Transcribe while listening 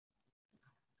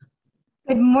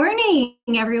Good morning,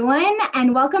 everyone,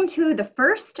 and welcome to the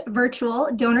first virtual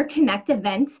DonorConnect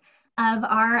event of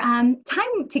our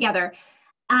time together.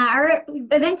 Our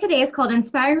event today is called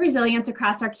Inspiring Resilience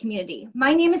Across Our Community.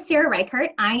 My name is Sarah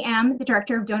Reichert. I am the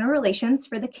Director of Donor Relations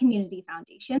for the Community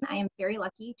Foundation. I am very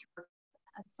lucky to work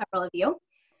with several of you.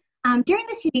 During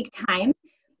this unique time,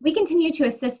 we continue to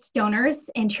assist donors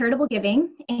in charitable giving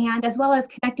and as well as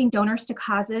connecting donors to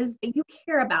causes that you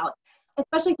care about,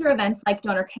 especially through events like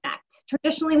DonorConnect.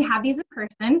 Traditionally, we have these in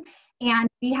person, and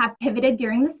we have pivoted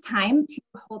during this time to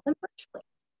hold them virtually.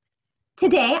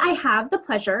 Today, I have the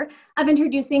pleasure of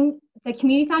introducing the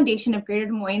Community Foundation of Greater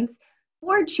Des Moines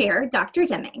Board Chair, Dr.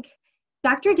 Deming.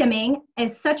 Dr. Deming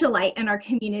is such a light in our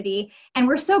community, and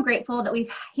we're so grateful that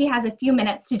he has a few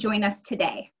minutes to join us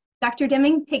today. Dr.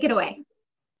 Deming, take it away.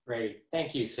 Great,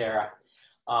 thank you, Sarah.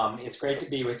 It's great to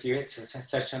be with you. It's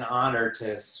such an honor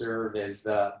to serve as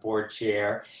the board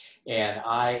chair, and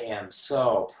I am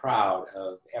so proud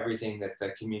of everything that the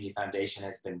Community Foundation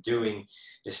has been doing,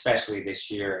 especially this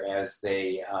year as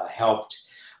they helped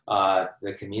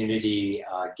the community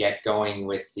get going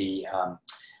with the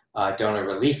Donor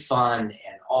Relief Fund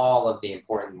and all of the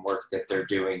important work that they're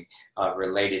doing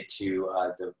related to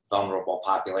the vulnerable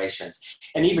populations.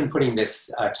 And even putting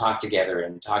this talk together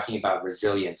and talking about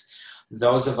resilience.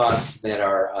 Those of us that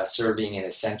are serving in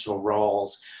essential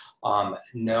roles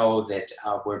know that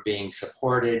we're being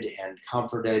supported and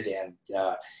comforted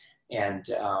and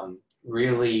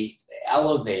really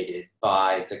elevated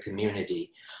by the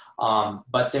community.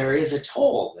 But there is a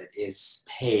toll that is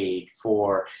paid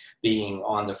for being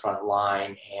on the front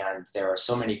line, and there are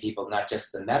so many people, not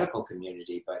just the medical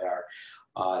community, but our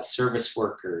service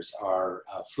workers, our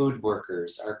food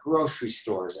workers, our grocery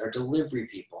stores, our delivery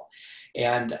people.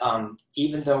 And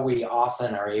even though we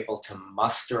often are able to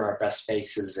muster our best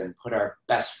faces and put our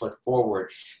best foot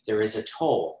forward, there is a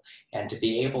toll. And to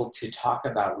be able to talk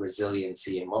about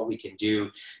resiliency and what we can do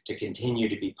to continue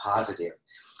to be positive.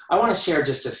 I want to share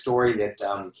just a story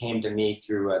that came to me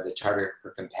through the Charter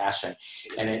for Compassion,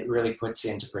 and it really puts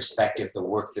into perspective the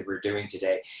work that we're doing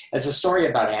today. It's a story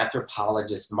about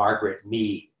anthropologist Margaret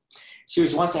Mead. She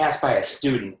was once asked by a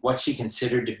student what she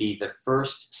considered to be the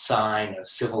first sign of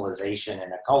civilization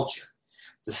in a culture.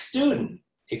 The student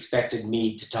expected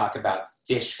Mead to talk about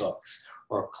fish hooks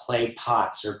or clay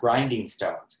pots or grinding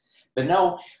stones. But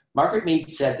no, Margaret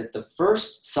Mead said that the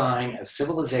first sign of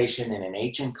civilization in an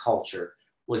ancient culture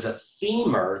was a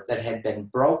femur that had been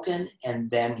broken and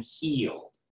then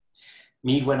healed.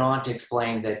 Mead went on to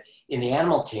explain that in the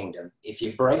animal kingdom, if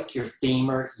you break your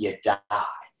femur, you die.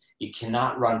 You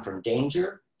cannot run from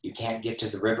danger. You can't get to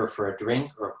the river for a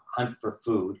drink or hunt for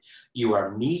food. You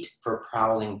are meat for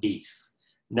prowling beasts.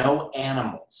 No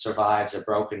animal survives a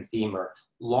broken femur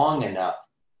long enough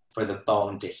for the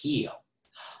bone to heal.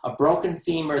 A broken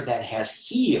femur that has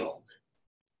healed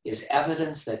is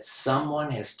evidence that someone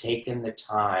has taken the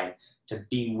time to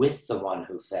be with the one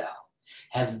who fell,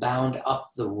 has bound up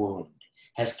the wound,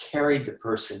 has carried the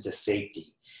person to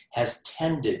safety, has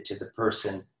tended to the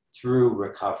person through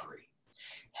recovery.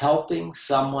 Helping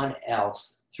someone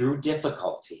else through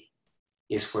difficulty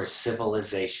is where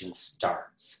civilization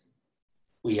starts.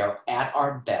 We are at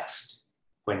our best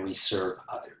when we serve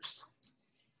others.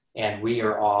 And we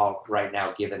are all right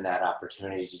now given that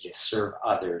opportunity to just serve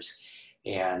others.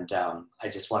 And I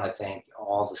just want to thank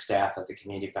all the staff of the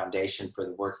Community Foundation for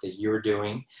the work that you're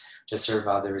doing to serve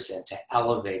others and to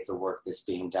elevate the work that's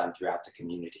being done throughout the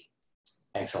community.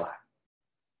 Thanks a lot.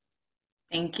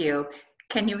 Thank you.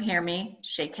 Can you hear me?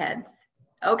 Shake heads.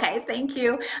 Okay, thank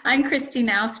you. I'm Kristi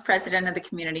Knous, President of the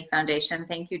Community Foundation.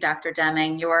 Thank you, Dr.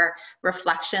 Deming. Your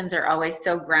reflections are always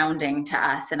so grounding to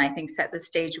us, and I think set the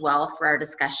stage well for our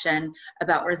discussion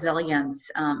about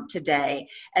resilience today.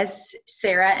 As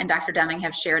Sarah and Dr. Deming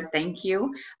have shared, thank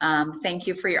you. Thank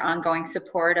you for your ongoing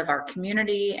support of our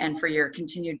community and for your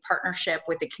continued partnership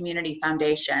with the Community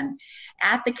Foundation.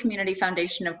 At the Community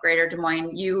Foundation of Greater Des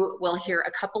Moines, you will hear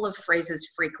a couple of phrases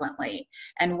frequently,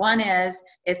 and one is,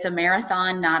 it's a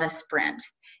marathon, not a sprint.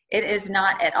 It is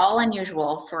not at all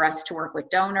unusual for us to work with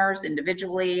donors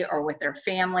individually or with their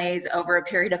families over a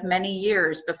period of many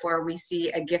years before we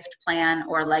see a gift plan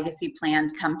or legacy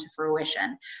plan come to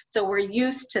fruition. So we're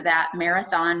used to that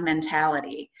marathon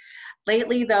mentality.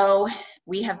 Lately, though,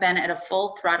 we have been at a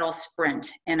full throttle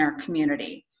sprint in our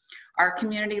community. Our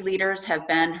community leaders have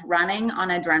been running on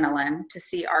adrenaline to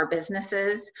see our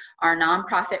businesses, our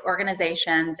nonprofit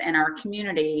organizations, and our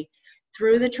community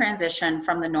through the transition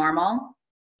from the normal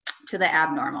to the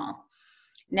abnormal.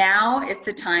 Now it's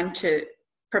the time to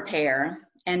prepare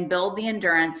and build the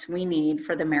endurance we need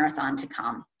for the marathon to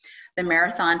come, the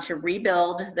marathon to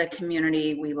rebuild the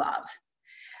community we love.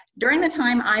 During the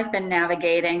time I've been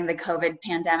navigating the COVID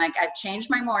pandemic, I've changed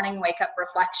my morning wake-up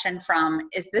reflection from,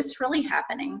 is this really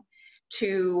happening?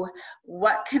 To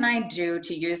what can I do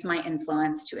to use my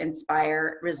influence to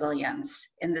inspire resilience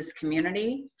in this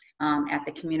community, at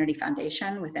the Community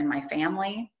Foundation, within my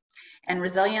family. And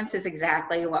resilience is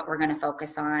exactly what we're going to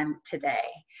focus on today.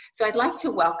 So I'd like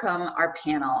to welcome our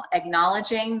panel,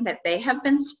 acknowledging that they have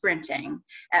been sprinting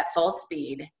at full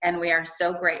speed, and we are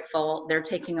so grateful they're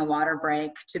taking a water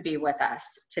break to be with us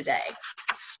today.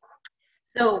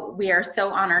 So we are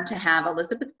so honored to have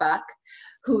Elisabeth Buck,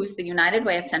 who's the United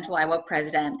Way of Central Iowa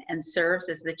president and serves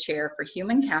as the chair for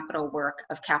human capital work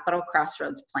of Capital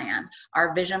Crossroads Plan,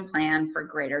 our vision plan for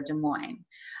Greater Des Moines.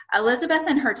 Elisabeth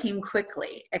and her team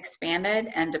quickly expanded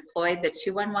and deployed the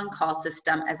 211 call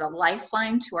system as a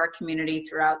lifeline to our community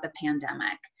throughout the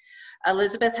pandemic.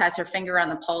 Elisabeth has her finger on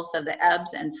the pulse of the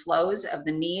ebbs and flows of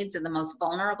the needs of the most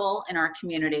vulnerable in our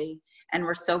community, and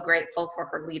we're so grateful for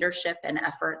her leadership and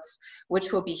efforts,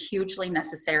 which will be hugely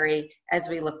necessary as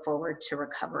we look forward to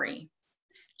recovery.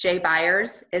 Jay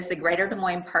Byers is the Greater Des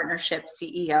Moines Partnership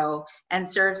CEO and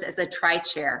serves as a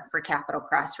tri-chair for Capital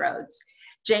Crossroads.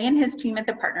 Jay and his team at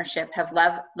the partnership have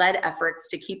led efforts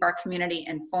to keep our community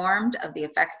informed of the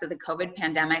effects of the COVID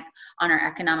pandemic on our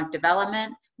economic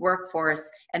development, workforce,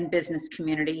 and business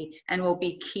community, and will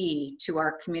be key to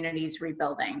our community's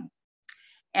rebuilding.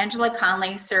 Angela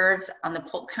Connolly serves on the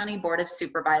Polk County Board of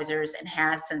Supervisors and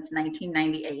has since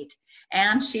 1998,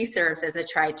 and she serves as a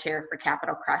tri-chair for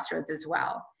Capital Crossroads as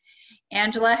well.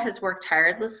 Angela has worked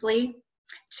tirelessly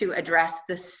to address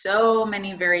the so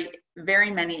many very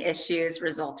many issues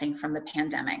resulting from the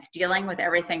pandemic, dealing with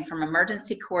everything from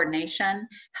emergency coordination,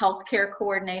 healthcare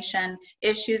coordination,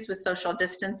 issues with social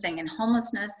distancing and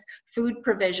homelessness, food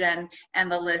provision, and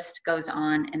the list goes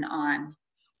on and on.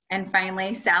 And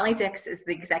finally, Sally Dix is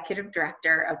the Executive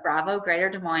Director of Bravo Greater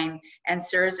Des Moines and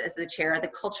serves as the Chair of the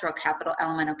Cultural Capital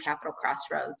element of Capital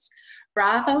Crossroads.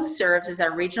 Bravo serves as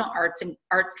our Regional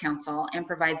Arts Council and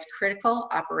provides critical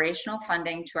operational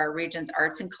funding to our region's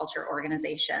arts and culture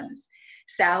organizations.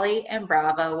 Sally and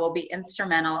Bravo will be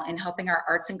instrumental in helping our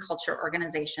arts and culture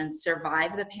organizations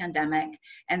survive the pandemic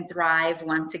and thrive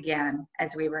once again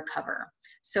as we recover.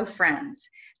 So friends,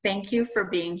 thank you for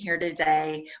being here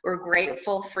today. We're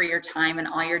grateful for your time and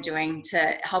all you're doing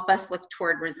to help us look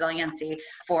toward resiliency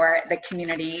for the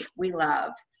community we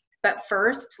love. But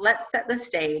first, let's set the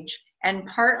stage, and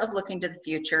part of looking to the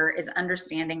future is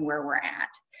understanding where we're at.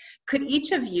 Could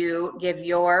each of you give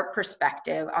your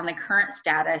perspective on the current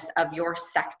status of your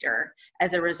sector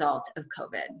as a result of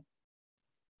COVID?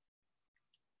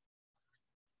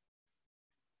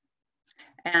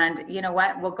 And you know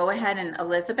what, we'll go ahead and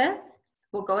Elisabeth,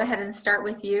 we'll go ahead and start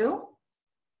with you.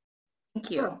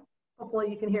 Thank you. Sure. Hopefully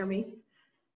you can hear me.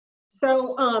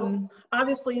 So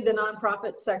obviously the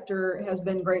nonprofit sector has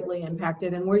been greatly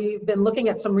impacted, and we've been looking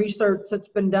at some research that's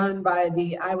been done by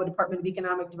the Iowa Department of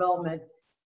Economic Development.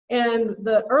 And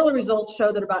the early results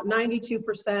show that about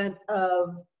 92%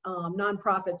 of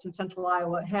nonprofits in central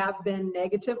Iowa have been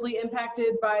negatively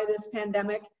impacted by this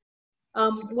pandemic.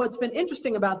 What's been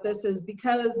interesting about this is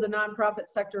because the nonprofit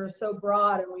sector is so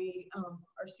broad and we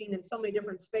are seen in so many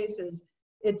different spaces,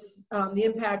 it's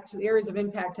the areas of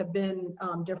impact have been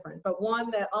different. But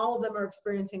one that all of them are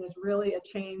experiencing is really a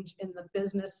change in the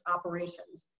business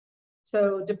operations.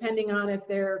 So depending on if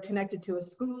they're connected to a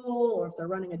school or if they're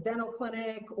running a dental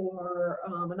clinic or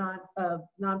a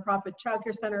nonprofit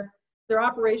childcare center, their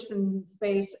operation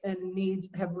base and needs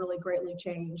have really greatly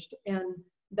changed. And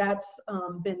that's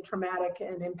been traumatic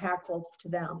and impactful to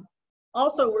them.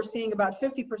 Also, we're seeing about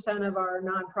 50% of our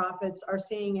nonprofits are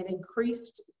seeing an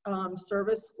increased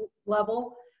service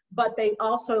level, but they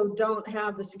also don't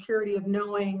have the security of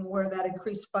knowing where that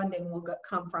increased funding will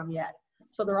come from yet.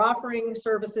 So they're offering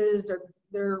services,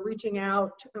 they're reaching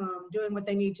out, doing what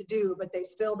they need to do, but they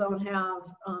still don't have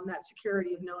that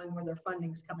security of knowing where their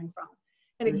funding's coming from.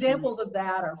 And examples of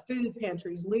that are food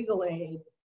pantries, legal aid,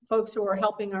 folks who are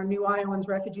helping our new Iowans,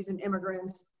 refugees and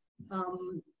immigrants,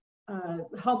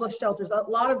 homeless shelters. A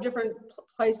lot of different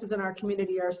places in our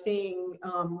community are seeing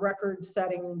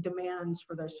record-setting demands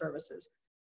for their services.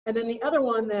 And then the other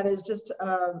one that is just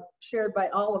shared by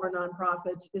all of our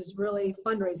nonprofits is really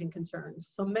fundraising concerns.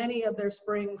 So many of their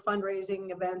spring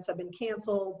fundraising events have been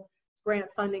canceled, grant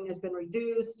funding has been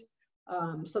reduced.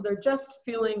 So they're just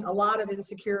feeling a lot of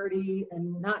insecurity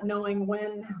and not knowing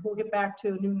when we'll get back to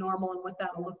a new normal and what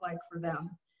that'll look like for them.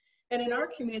 And in our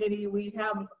community, we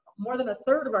have more than a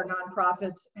third of our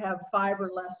nonprofits have 5 or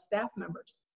less staff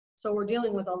members. So we're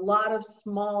dealing with a lot of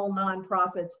small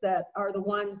nonprofits that are the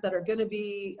ones that are going to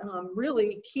be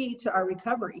really key to our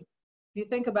recovery. you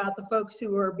think about the folks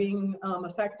who are being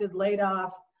affected, laid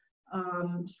off,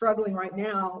 struggling right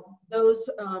now, those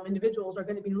individuals are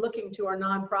going to be looking to our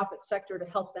nonprofit sector to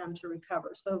help them to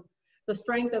recover. So the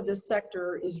strength of this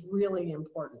sector is really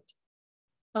important.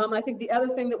 I think the other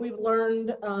thing that we've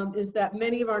learned is that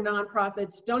many of our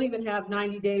nonprofits don't even have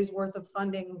 90 days worth of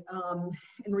funding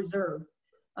in reserve.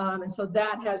 And so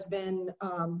that has been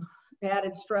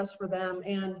added stress for them,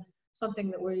 and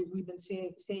something that we've been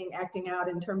seeing acting out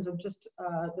in terms of just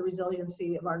the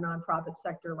resiliency of our nonprofit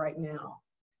sector right now.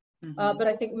 But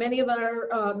I think many of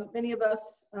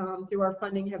us through our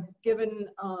funding have given,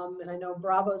 and I know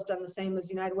Bravo's done the same as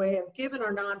United Way, have given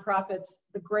our nonprofits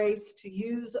the grace to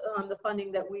use the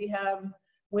funding that we have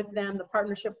with them, the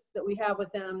partnership that we have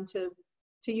with them, to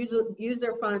use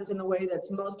their funds in the way that's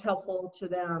most helpful to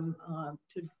them,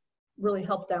 to really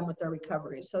help them with their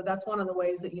recovery. So that's one of the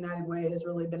ways that United Way has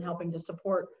really been helping to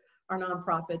support our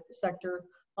nonprofit sector.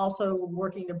 Also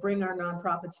working to bring our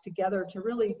nonprofits together to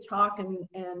really talk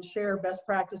and share best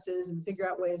practices and figure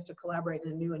out ways to collaborate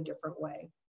in a new and different way.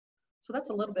 So that's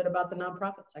a little bit about the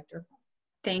nonprofit sector.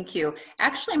 Thank you.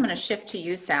 Actually, I'm going to shift to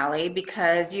you, Sally,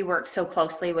 because you work so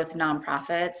closely with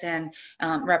nonprofits and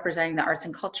representing the arts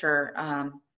and culture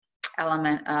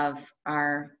element of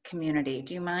our community.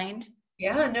 Do you mind?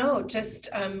 Yeah, no, just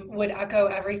would echo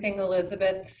everything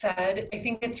Elisabeth said. I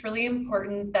think it's really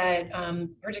important that,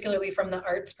 particularly from the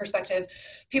arts perspective,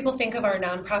 people think of our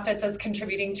nonprofits as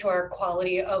contributing to our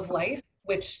quality of life,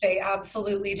 which they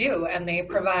absolutely do. And they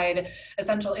provide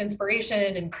essential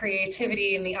inspiration and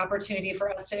creativity and the opportunity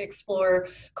for us to explore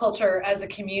culture as a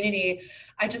community.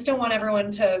 I just don't want everyone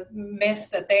to miss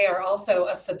that they are also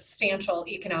a substantial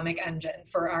economic engine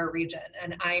for our region.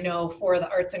 And I know for the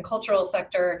arts and cultural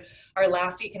sector, our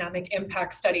last economic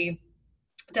impact study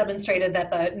demonstrated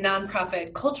that the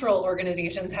nonprofit cultural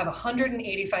organizations have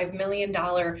 $185 million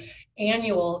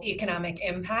annual economic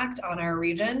impact on our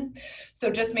region. So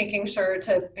just making sure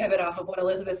to pivot off of what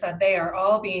Elisabeth said, they are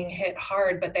all being hit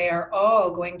hard, but they are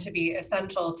all going to be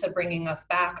essential to bringing us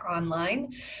back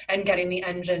online and getting the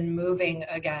engine moving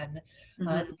again.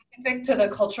 Specific to the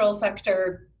cultural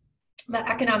sector, the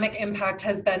economic impact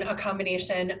has been a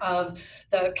combination of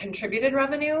the contributed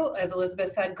revenue, as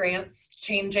Elisabeth said, grants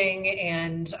changing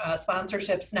and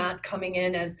sponsorships not coming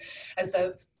in as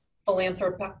the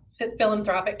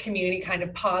philanthropic community kind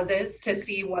of pauses to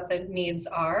see what the needs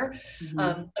are.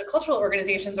 The cultural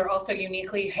organizations are also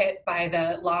uniquely hit by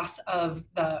the loss of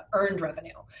the earned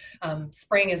revenue.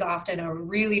 Spring is often a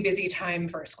really busy time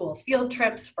for school field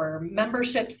trips, for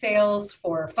membership sales,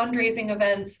 for fundraising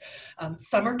events,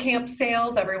 summer camp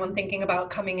sales, everyone thinking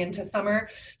about coming into summer.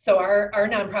 So our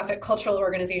nonprofit cultural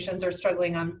organizations are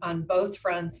struggling on both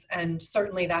fronts, and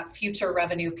certainly that future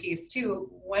revenue piece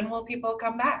too. When will people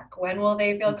come back? When will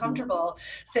they feel comfortable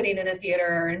sitting in a theater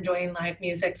or enjoying live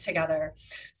music together?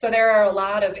 So there are a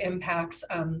lot of impacts.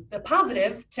 The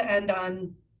positive, to end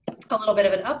on a little bit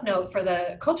of an up note for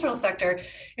the cultural sector,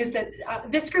 is that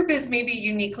this group is maybe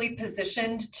uniquely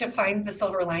positioned to find the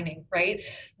silver lining, right?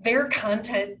 Their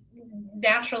content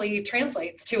naturally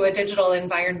translates to a digital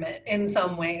environment in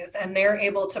some ways, and they're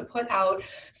able to put out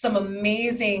some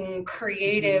amazing,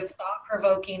 creative,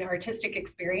 thought-provoking, artistic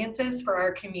experiences for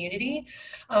our community.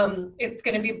 It's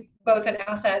going to be both an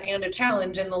asset and a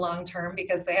challenge in the long term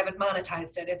because they haven't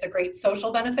monetized it. It's a great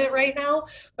social benefit right now,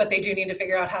 but they do need to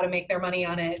figure out how to make their money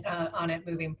on it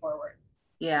moving forward.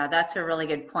 Yeah, that's a really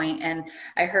good point. And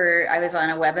I was on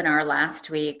a webinar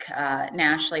last week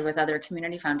nationally with other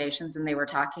community foundations, and they were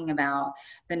talking about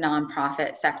the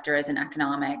nonprofit sector as an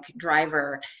economic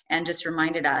driver, and just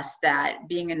reminded us that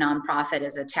being a nonprofit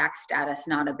is a tax status,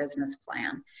 not a business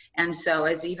plan. And so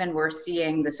as even we're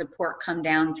seeing the support come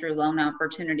down through loan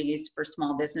opportunities for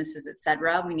small businesses, et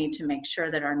cetera, we need to make sure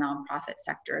that our nonprofit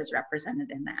sector is represented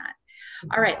in that.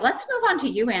 All right, let's move on to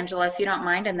you, Angela, if you don't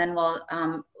mind, and then we'll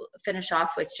finish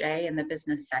off with Jay in the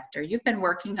business sector. You've been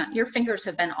working on, your fingers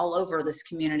have been all over this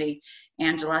community,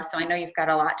 Angela, so I know you've got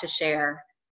a lot to share.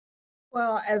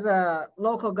 Well, as a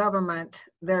local government,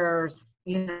 there's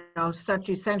such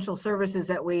essential services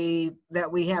that we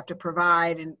have to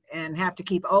provide and have to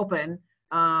keep open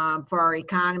for our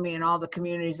economy and all the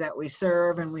communities that we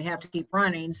serve, and we have to keep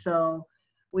running. So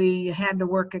we had to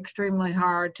work extremely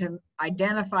hard to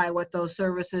identify what those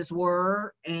services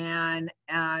were and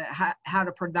how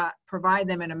to provide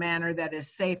them in a manner that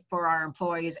is safe for our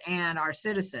employees and our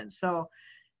citizens. So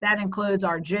that includes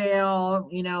our jail.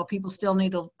 People still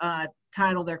need to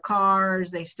title their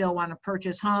cars. They still want to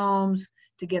purchase homes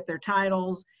to get their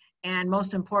titles. And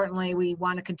most importantly, we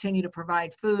want to continue to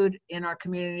provide food in our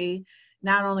community,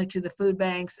 not only to the food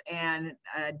banks and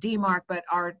DMARC, but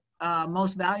our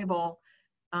most valuable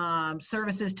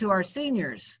services to our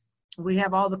seniors. We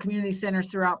have all the community centers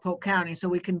throughout Polk County, so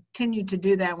we continue to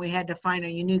do that. We had to find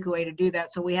a unique way to do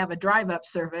that. So we have a drive-up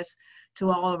service to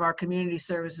all of our community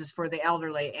services for the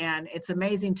elderly. And it's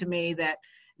amazing to me that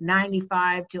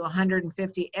 95 to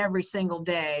 150 every single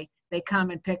day, they come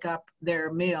and pick up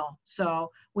their meal. So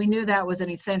we knew that was an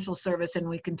essential service, and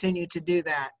we continue to do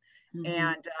that. Mm-hmm.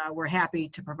 And we're happy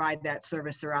to provide that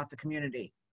service throughout the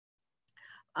community.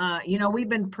 You know, we've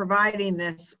been providing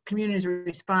this community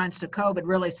response to COVID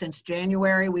really since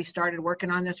January. We started working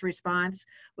on this response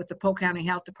with the Polk County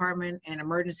Health Department and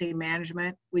Emergency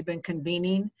Management. We've been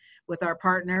convening with our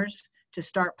partners to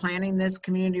start planning this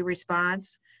community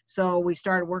response. So we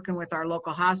started working with our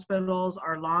local hospitals,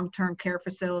 our long-term care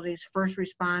facilities, first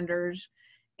responders,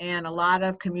 and a lot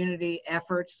of community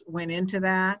efforts went into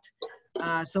that.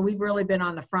 So we've really been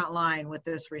on the front line with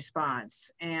this response.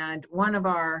 And one of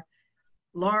our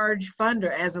large funder,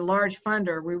 as a large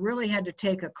funder, we really had to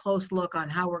take a close look on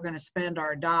how we're going to spend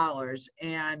our dollars.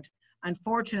 And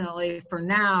unfortunately, for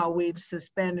now, we've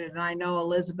suspended, and I know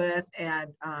Elisabeth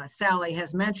and Sally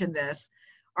has mentioned this,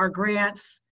 our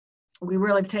grants. We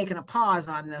really have taken a pause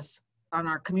on this, on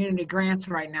our community grants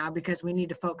right now, because we need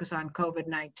to focus on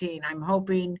COVID-19. I'm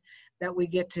hoping that we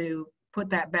get to put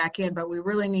that back in, but we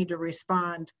really need to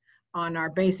respond on our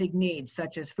basic needs,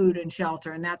 such as food and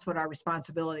shelter, and that's what our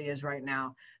responsibility is right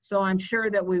now. So I'm sure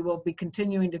that we will be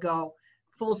continuing to go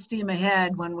full steam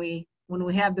ahead when we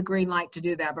have the green light to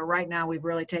do that, but right now we've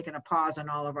really taken a pause on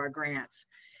all of our grants.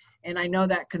 And I know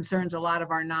that concerns a lot of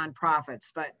our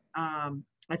nonprofits, but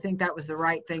I think that was the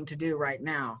right thing to do right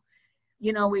now.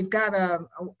 You know, we've got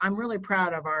I'm really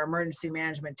proud of our emergency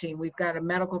management team. We've got a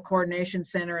medical coordination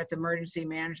center at the emergency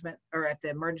management, or at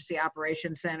the emergency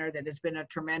operations center, that has been a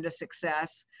tremendous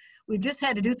success. We've just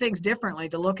had to do things differently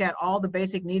to look at all the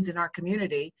basic needs in our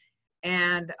community.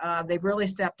 And they've really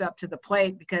stepped up to the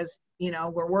plate, because, you know,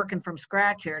 we're working from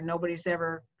scratch here. Nobody's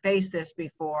ever faced this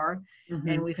before. Mm-hmm.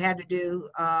 And we've had to do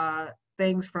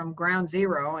things from ground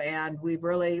zero. And we've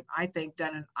really, I think,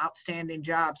 done an outstanding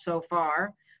job so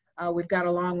far. We've got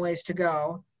a long ways to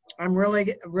go. I'm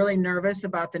really nervous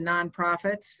about the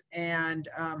nonprofits and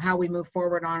how we move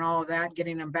forward on all of that,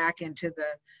 getting them back into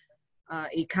the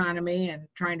economy and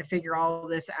trying to figure all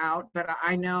of this out. But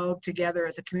I know together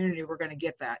as a community, we're going to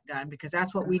get that done, because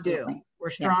that's what Absolutely. We do. We're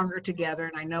stronger together,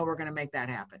 and I know we're going to make that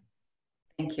happen.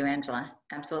 Thank you, Angela.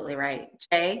 Absolutely right.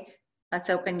 Jay, let's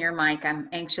open your mic. I'm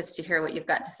anxious to hear what you've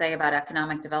got to say about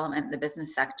economic development in the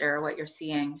business sector, what you're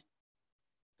seeing.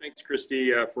 Thanks,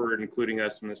 Kristi, for including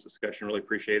us in this discussion. Really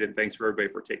appreciate it. And thanks for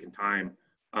everybody for taking time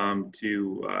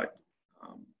to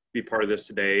be part of this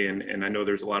today. And I know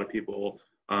there's a lot of people,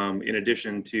 in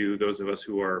addition to those of us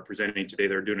who are presenting today,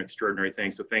 that are doing extraordinary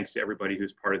things. So thanks to everybody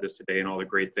who's part of this today and all the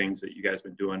great things that you guys have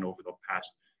been doing over the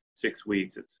past 6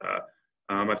 weeks. It's,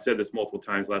 I've said this multiple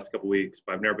times the last couple of weeks,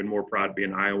 but I've never been more proud to be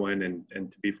an Iowan and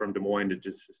to be from Des Moines, to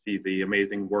just see the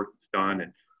amazing work that's done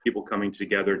and people coming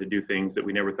together to do things that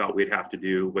we never thought we'd have to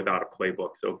do without a playbook.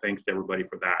 So thanks to everybody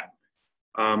for that.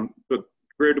 The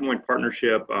Greater Des Moines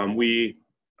Partnership, we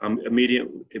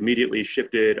immediately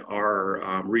shifted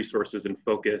our resources and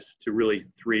focus to really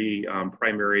three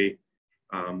primary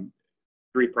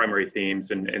themes.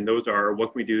 And those are: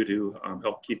 what can we do to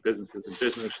help keep businesses in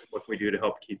business? What can we do to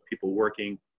help keep people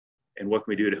working? And what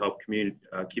can we do to help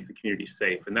keep the community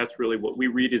safe? And that's really what we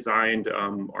redesigned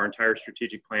our entire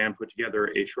strategic plan, put together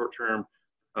a short-term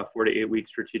 4 to 8 week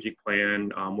strategic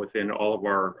plan within all of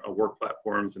our work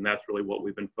platforms. And that's really what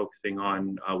we've been focusing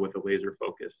on with a laser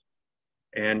focus.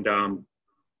 And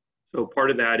so part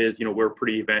of that is, you know, we're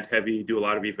pretty event heavy, do a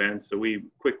lot of events. So we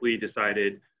quickly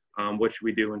decided what should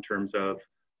we do in terms of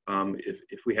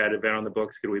if we had an event on the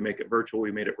books, could we make it virtual?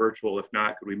 We made it virtual. If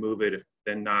not, could we move it? If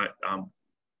then not,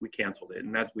 we canceled it.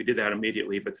 And we did that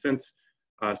immediately. But since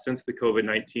the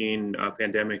COVID-19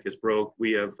 pandemic has broke,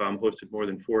 we have hosted more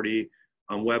than 40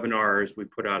 webinars. We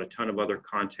put out a ton of other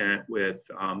content with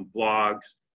blogs,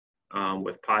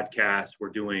 with podcasts. We're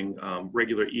doing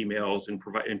regular emails and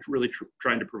really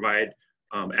trying to provide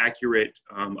accurate,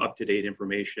 up-to-date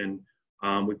information.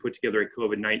 We put together a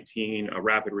COVID-19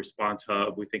 rapid response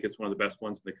hub. We think it's one of the best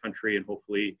ones in the country, and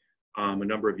hopefully a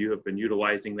number of you have been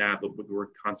utilizing that, but we're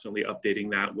constantly updating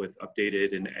that with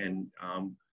updated and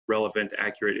relevant,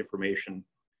 accurate information.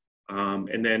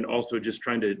 And then also just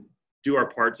trying to do our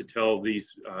part to tell these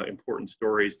important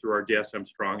stories through our DSM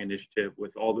Strong initiative,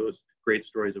 with all those great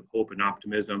stories of hope and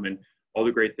optimism and all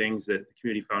the great things that the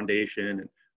Community Foundation and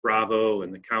Bravo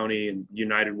and the county and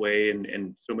United Way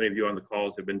and so many of you on the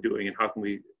calls have been doing, and how can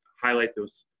we highlight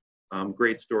those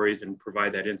great stories and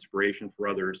provide that inspiration for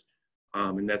others.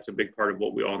 And that's a big part of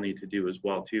what we all need to do as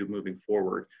well too, moving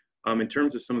forward. In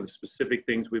terms of some of the specific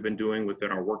things we've been doing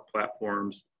within our work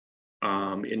platforms,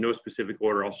 in no specific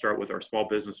order, I'll start with our small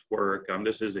business work.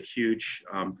 This is a huge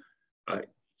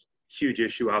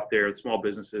issue out there. Small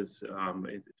businesses,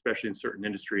 especially in certain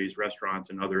industries, restaurants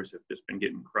and others, have just been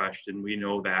getting crushed, and we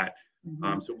know that.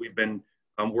 So we've been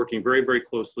working very, very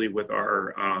closely with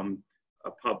our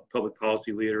public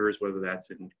policy leaders, whether that's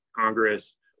in Congress,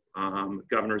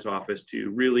 governor's office, to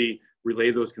really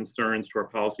relay those concerns to our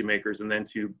policymakers, and then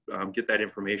to get that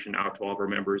information out to all of our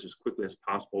members as quickly as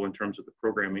possible in terms of the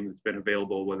programming that's been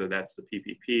available, whether that's the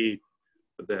PPP,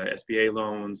 the SBA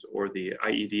loans, or the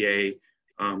IEDA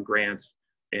grants,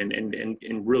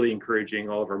 and really encouraging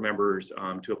all of our members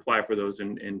to apply for those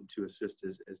and to assist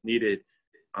as needed.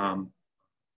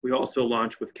 We also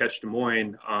launched with Catch Des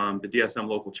Moines the DSM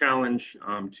Local Challenge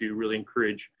to really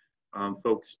encourage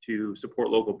folks to support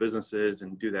local businesses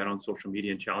and do that on social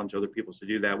media and challenge other people to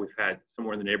do that. We've had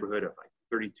somewhere in the neighborhood of like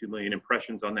 32 million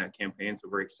impressions on that campaign, so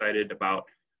we're excited about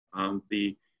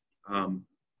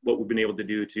what we've been able to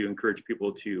do to encourage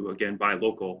people to, again, buy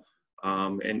local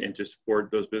and to support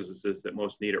those businesses that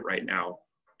most need it right now.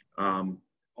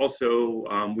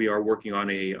 Also, we are working on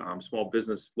a small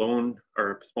business loan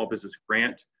or small business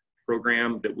grant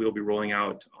program that we'll be rolling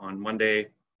out on Monday,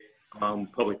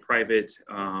 public-private,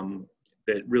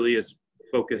 that really is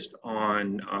focused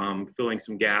on filling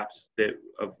some gaps that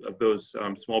of those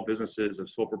small businesses of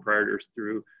sole proprietors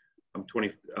through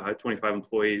 25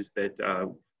 employees that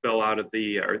fell out of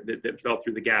the, or that fell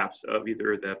through the gaps of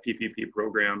either the PPP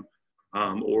program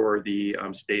or the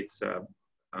state's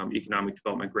economic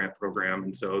development grant program.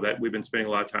 And so that we've been spending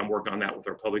a lot of time working on that with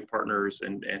our public partners,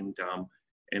 and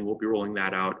we'll be rolling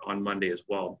that out on Monday as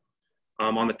well.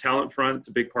 On the talent front, it's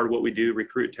a big part of what we do: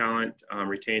 recruit talent,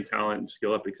 retain talent, and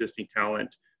skill up existing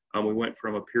talent. We went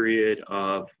from a period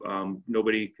of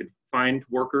nobody could find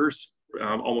workers,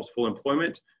 almost full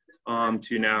employment,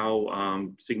 to now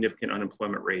significant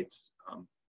unemployment rates.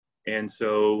 And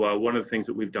so one of the things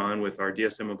that we've done with our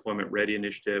DSM Employment Ready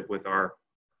initiative, with our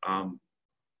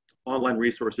online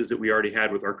resources that we already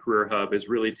had with our Career Hub, is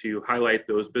really to highlight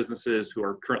those businesses who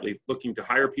are currently looking to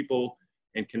hire people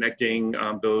and connecting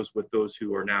those with those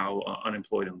who are now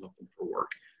unemployed and looking for work.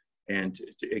 And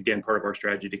again, part of our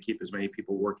strategy to keep as many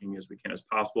people working as we can as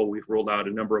possible. We've rolled out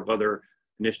a number of other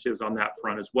initiatives on that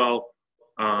front as well,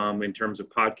 in terms of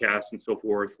podcasts and so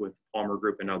forth, with Palmer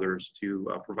Group and others,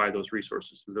 to provide those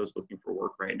resources to those looking for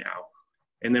work right now.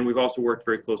 And then we've also worked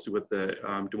very closely with the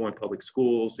Des Moines Public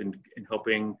Schools in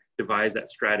helping devise that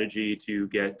strategy to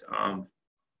get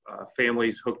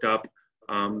families hooked up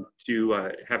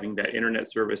to having that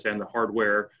internet service and the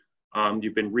hardware.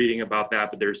 You've been reading about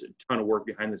that, but there's a ton of work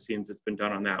behind the scenes that's been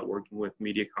done on that, working with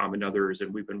MediaCom and others,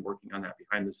 and we've been working on that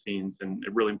behind the scenes, and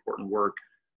really important work,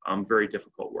 very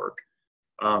difficult work.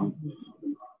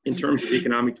 In terms of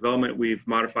economic development, we've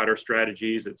modified our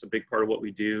strategies. It's a big part of what we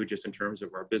do, just in terms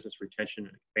of our business retention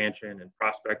and expansion and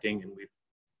prospecting, and we've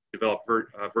developed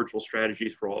virtual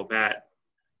strategies for all of that.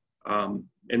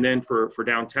 And then for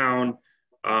downtown,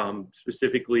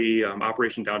 specifically,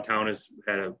 Operation Downtown has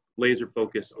had a laser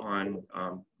focus on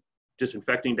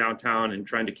disinfecting downtown and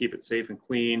trying to keep it safe and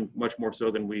clean, much more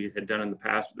so than we had done in the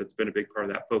past. That's been a big part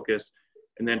of that focus.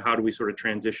 And then how do we sort of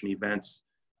transition events?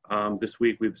 This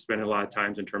week, we've spent a lot of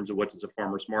times in terms of what does a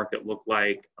farmer's market look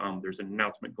like. There's an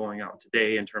announcement going out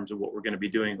today in terms of what we're going to be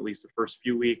doing at least the first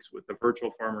few weeks with the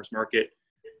virtual farmer's market.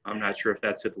 I'm not sure if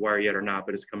that's hit the wire yet or not,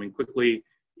 but it's coming quickly.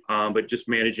 But just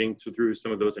managing through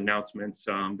some of those announcements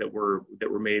that were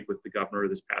made with the governor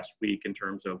this past week in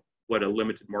terms of what a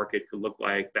limited market could look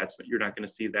like. You're not going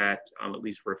to see that at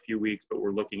least for a few weeks, but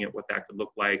we're looking at what that could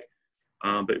look like.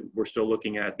 But we're still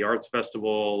looking at the arts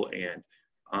festival and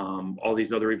all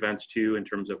these other events too, in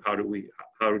terms of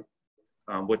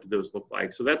what do those look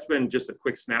like. So that's been just a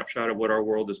quick snapshot of what our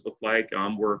world has looked like.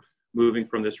 We're moving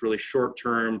from this really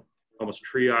short-term, almost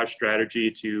triage strategy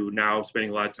to now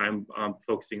spending a lot of time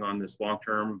focusing on this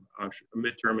long-term,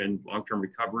 midterm and long-term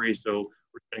recovery. So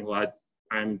we're spending a lot of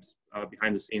time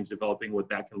behind the scenes developing what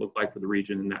that can look like for the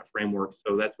region in that framework.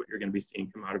 So that's what you're going to be seeing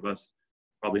come out of us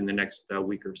probably in the next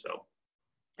week or so.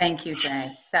 Thank you,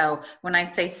 Jay. So when I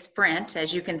say sprint,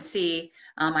 as you can see,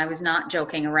 I was not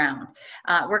joking around.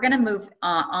 We're going to move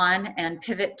on and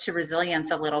pivot to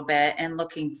resilience a little bit and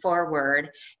looking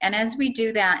forward. And as we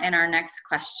do that in our next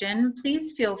question,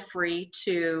 please feel free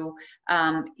to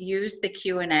use the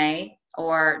Q&A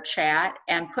or chat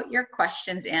and put your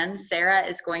questions in. Sarah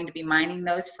is going to be mining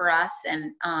those for us,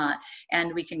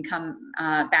 and we can come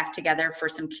back together for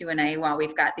some Q&A while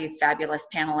we've got these fabulous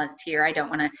panelists here. I don't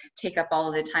want to take up all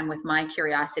of the time with my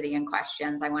curiosity and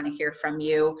questions. I want to hear from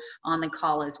you on the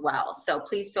call as well. So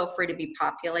please feel free to be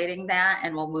populating that,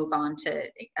 and we'll move on to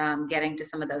getting to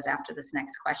some of those after this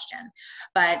next question.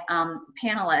 But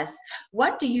panelists,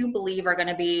 what do you believe are going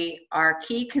to be our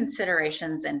key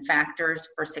considerations and factors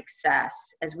for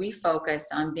success as we focus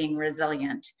on being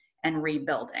resilient and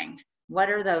rebuilding? What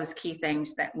are those key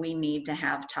things that we need to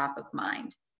have top of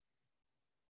mind?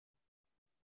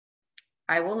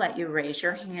 I will let you raise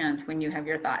your hand when you have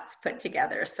your thoughts put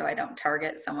together so I don't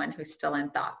target someone who's still in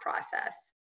thought process.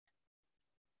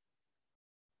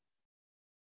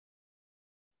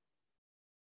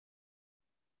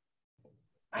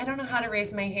 I don't know how to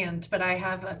raise my hand, but I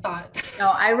have a thought. No,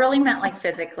 I really meant like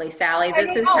physically, Sally.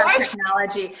 This is how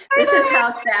technology, this is how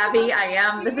savvy I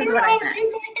am. This is what I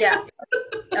meant. Yeah.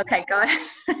 Okay, go ahead.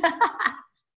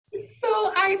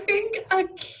 So I think a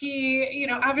key,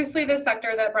 obviously the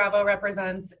sector that Bravo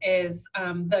represents is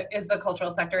the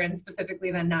cultural sector, and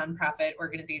specifically the nonprofit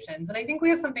organizations. And I think we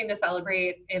have something to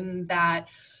celebrate in that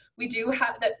we do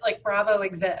have that, like, Bravo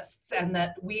exists, and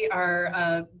that we are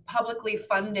a publicly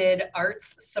funded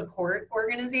arts support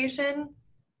organization.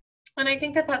 And I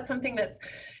think that that's something that's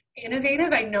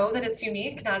innovative. I know that it's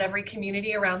unique. Not every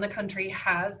community around the country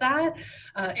has that.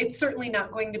 It's certainly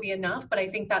not going to be enough, but I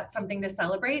think that's something to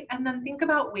celebrate. And then think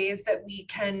about ways that we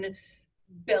can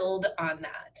build on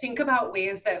that. Think about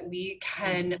ways that we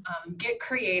can get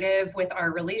creative with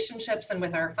our relationships and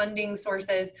with our funding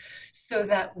sources so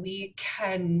that we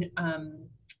can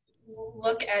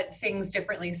look at things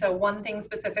differently. So one thing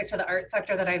specific to the art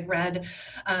sector that I've read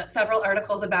several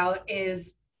articles about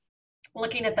is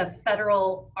looking at the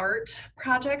Federal Art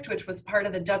Project, which was part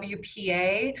of the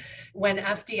WPA when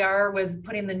FDR was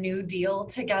putting the New Deal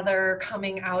together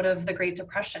coming out of the Great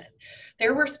Depression.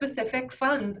 There were specific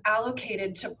funds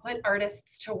allocated to put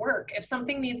artists to work. If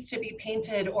something needs to be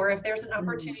painted, or if there's an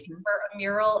opportunity for a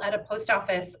mural at a post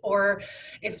office, or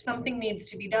if something needs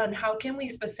to be done, how can we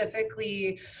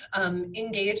specifically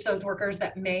engage those workers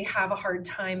that may have a hard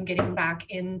time getting back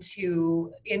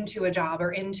into a job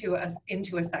or into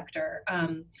a sector?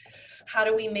 How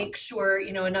do we make sure,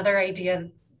 another idea,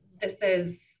 this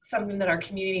is something that our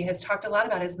community has talked a lot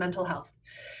about, is mental health.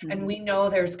 And we know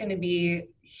there's going to be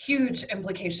huge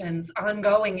implications,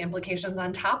 ongoing implications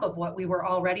on top of what we were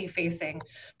already facing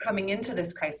coming into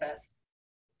this crisis.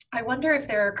 I wonder if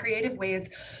there are creative ways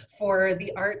for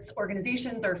the arts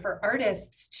organizations or for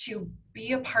artists to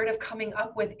be a part of coming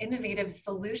up with innovative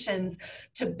solutions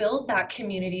to build that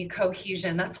community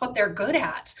cohesion. That's what they're good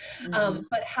at,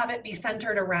 but have it be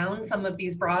centered around some of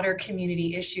these broader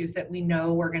community issues that we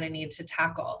know we're going to need to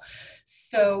tackle.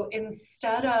 So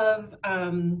instead of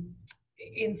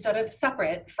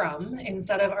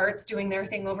arts doing their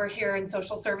thing over here and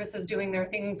social services doing their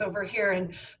things over here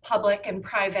and public and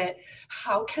private,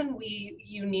 how can we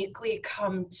uniquely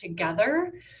come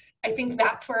together? I think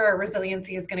that's where our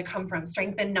resiliency is going to come from,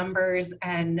 strength in numbers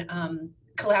and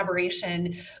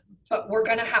collaboration, but we're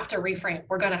going to have to reframe.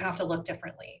 We're going to have to look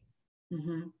differently.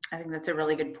 I think that's a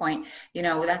really good point.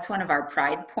 That's one of our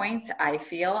pride points, I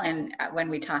feel. And when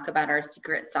we talk about our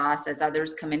secret sauce, as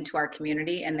others come into our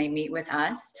community and they meet with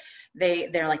us,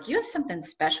 they're like, you have something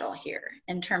special here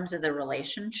in terms of the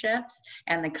relationships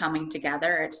and the coming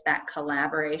together. It's that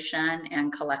collaboration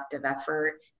and collective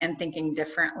effort and thinking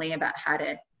differently about how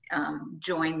to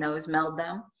join those, meld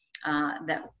them.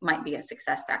 That might be a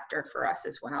success factor for us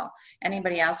as well.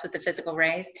 Anybody else with the physical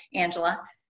raise? Angela?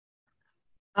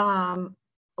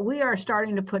 We are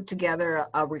starting to put together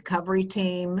a recovery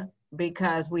team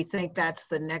because we think that's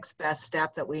the next best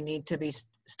step that we need to be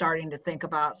starting to think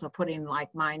about. So putting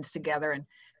like minds together, and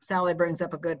Sally brings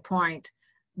up a good point.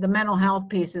 The mental health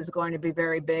piece is going to be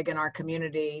very big in our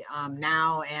community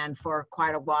now and for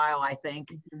quite a while, I think.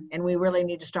 And we really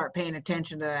need to start paying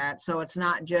attention to that. So it's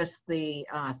not just the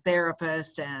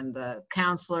therapists and the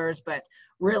counselors, but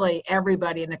really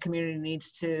everybody in the community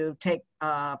needs to take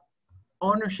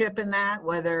ownership in that,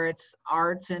 whether it's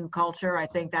arts and culture. I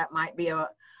think that might be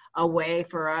a way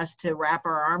for us to wrap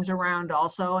our arms around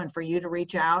also, and for you to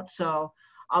reach out. So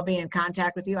I'll be in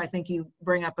contact with you. I think you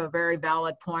bring up a very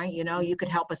valid point. You could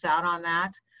help us out on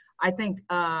that. I think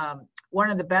one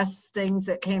of the best things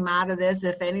that came out of this,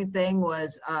 if anything,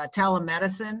 was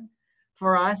telemedicine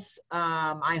for us.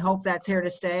 I hope that's here to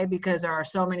stay, because there are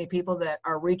so many people that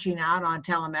are reaching out on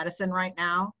telemedicine right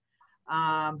now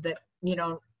that,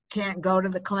 can't go to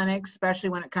the clinics, especially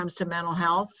when it comes to mental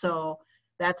health. So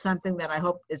that's something that I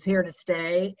hope is here to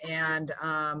stay, and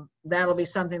that'll be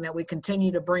something that we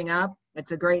continue to bring up.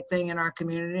 It's a great thing in our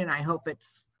community, and I hope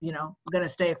it's, you know, going to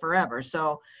stay forever.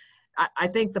 So I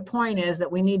think the point is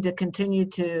that we need to continue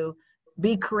to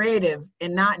be creative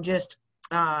in not just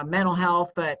mental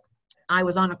health, but I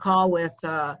was on a call with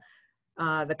the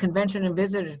Convention and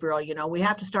Visitors Bureau. You know, we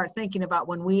have to start thinking about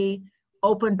when we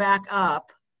open back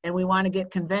up and we want to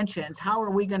get conventions, how are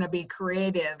we going to be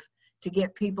creative to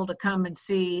get people to come and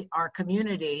see our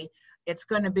community? It's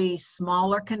going to be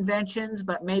smaller conventions,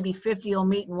 but maybe 50 will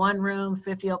meet in one room,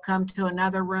 50 will come to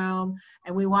another room,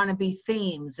 and we want to be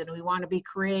themes and we want to be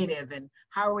creative, and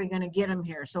how are we going to get them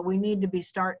here? So we need to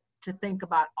start to think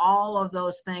about all of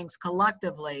those things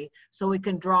collectively so we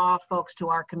can draw folks to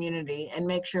our community and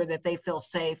make sure that they feel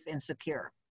safe and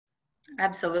secure.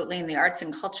 Absolutely, and the arts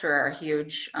and culture are a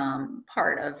huge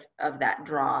part of that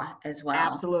draw as well.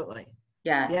 Absolutely.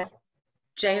 Yes. Yep.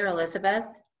 Jay or Elisabeth?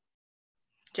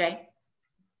 Jay?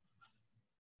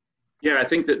 Yeah, I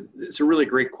think that it's a really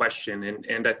great question,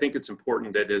 and I think it's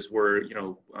important that as we're, you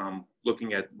know,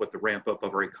 looking at what the ramp up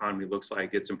of our economy looks like,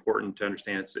 it's important to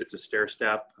understand it's a stair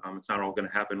step. It's not all going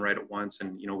to happen right at once,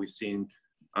 and you know, we've seen,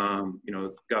 you know,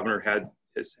 the governor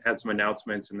has had some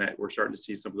announcements, and that we're starting to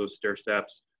see some of those stair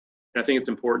steps. And I think it's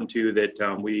important too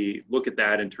that we look at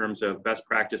that in terms of best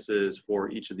practices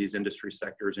for each of these industry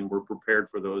sectors, and we're prepared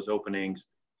for those openings.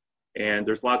 And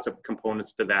there's lots of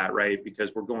components to that, right?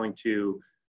 Because we're going to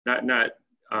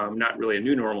not really a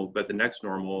new normal, but the next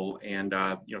normal. And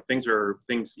you know, things,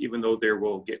 even though there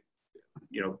will get,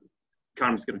 you know,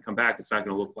 economy's going to come back, it's not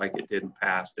going to look like it did in the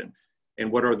past.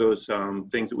 And what are those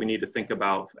things that we need to think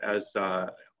about as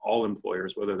all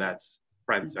employers, whether that's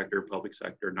private sector, public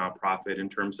sector, nonprofit, in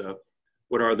terms of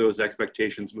what are those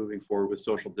expectations moving forward with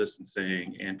social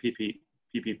distancing and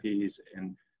PPPs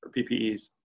or PPEs,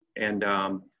 and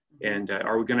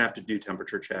are we going to have to do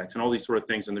temperature checks and all these sort of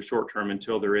things in the short term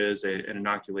until there is an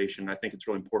inoculation. I think it's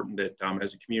really important that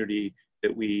as a community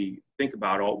that we think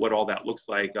about what all that looks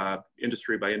like,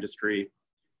 industry by industry,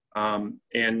 and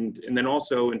then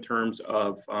also in terms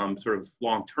of sort of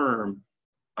long term.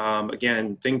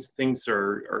 Again, things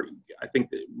are, I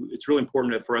think that it's really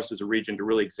important for us as a region to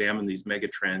really examine these mega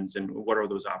trends and what are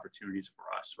those opportunities for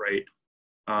us, right?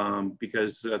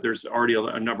 Because there's already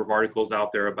a number of articles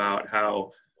out there about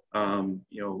how, you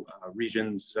know,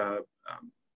 regions,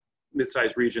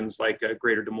 mid-sized regions like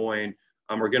Greater Des Moines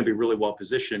are going to be really well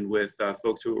positioned with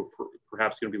folks who are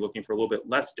perhaps going to be looking for a little bit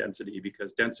less density,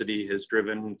 because density has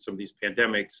driven some of these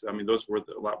pandemics. I mean, those were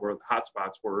a lot where the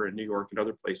hotspots were in New York and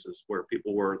other places where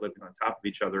people were living on top of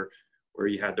each other, where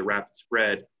you had the rapid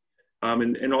spread.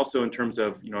 And also in terms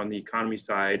of, you know, on the economy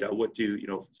side, what do, you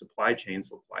know, supply chains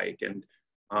look like? And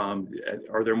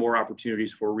are there more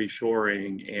opportunities for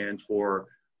reshoring and for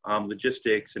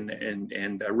logistics and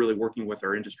really working with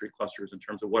our industry clusters in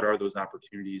terms of what are those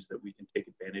opportunities that we can take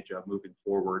advantage of moving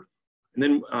forward. And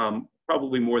then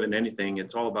probably more than anything,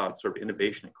 it's all about sort of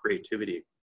innovation and creativity.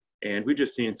 And we've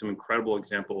just seen some incredible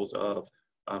examples of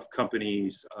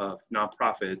companies, of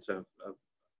nonprofits, of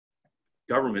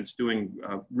governments doing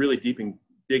really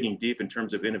digging deep in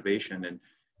terms of innovation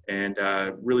and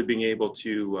really being able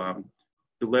to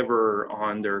deliver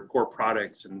on their core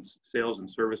products and sales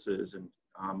and services, and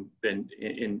then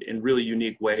in really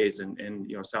unique ways, and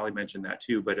you know, Sally mentioned that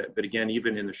too. But again,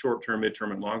 even in the short term,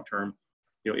 midterm, and long term,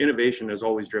 you know, innovation has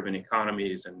always driven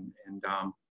economies, and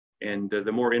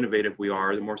the more innovative we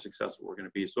are, the more successful we're going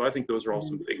to be. So I think those are all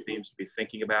some big themes to be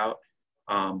thinking about.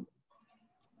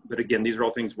 But again, these are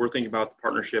all things we're thinking about, the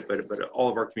partnership, but all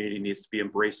of our community needs to be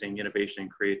embracing innovation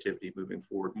and creativity moving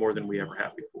forward more than we ever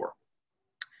have before.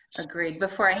 Agreed.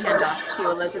 Before I hand off to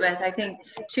Elisabeth, I think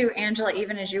to Angela,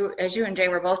 even as you and Jay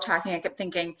were both talking, I kept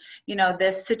thinking, you know,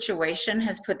 this situation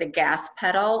has put the gas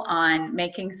pedal on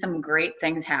making some great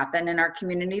things happen in our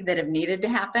community that have needed to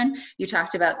happen. You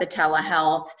talked about the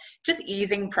telehealth, just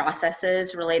easing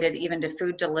processes related even to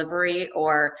food delivery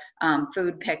or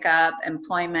food pickup,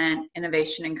 employment,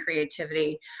 innovation, and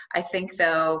creativity. I think,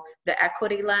 though, the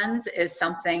equity lens is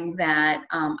something that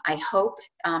I hope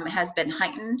has been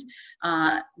heightened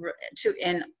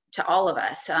to all of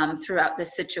us throughout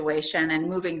this situation. And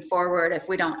moving forward, if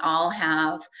we don't all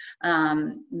have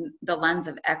the lens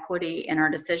of equity in our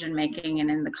decision making and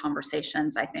in the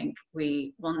conversations, I think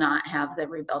we will not have the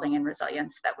rebuilding and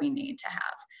resilience that we need to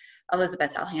have.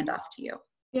 Elisabeth, I'll hand off to you.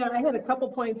 Yeah, I had a couple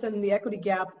points, and the equity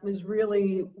gap is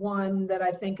really one that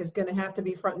I think is going to have to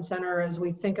be front and center as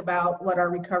we think about what our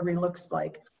recovery looks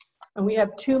like. And we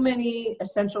have too many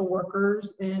essential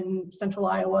workers in central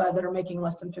Iowa that are making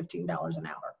less than $15 an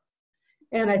hour.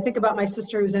 And I think about my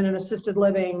sister who's in an assisted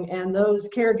living, and those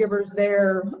caregivers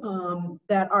there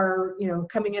that are, you know,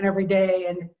 coming in every day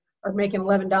and are making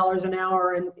 $11 an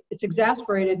hour, and it's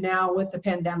exacerbated now with the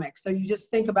pandemic. So you just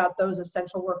think about those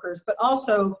essential workers, but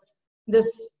also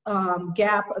this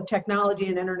gap of technology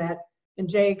and internet. And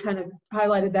Jay kind of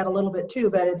highlighted that a little bit too,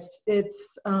 but it's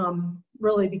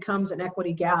really becomes an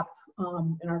equity gap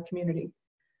in our community.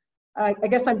 I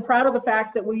guess I'm proud of the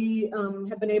fact that we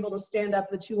have been able to stand up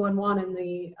the 211, and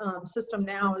the system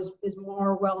now is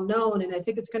more well known. And I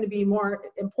think it's going to be more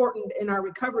important in our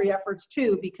recovery efforts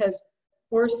too, because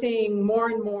we're seeing more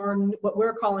and more what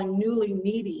we're calling newly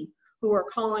needy, who are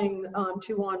calling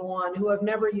 211, who have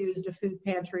never used a food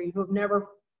pantry, who have never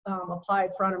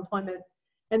applied for unemployment,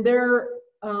 and their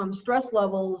stress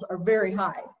levels are very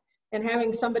high. And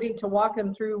having somebody to walk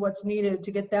them through what's needed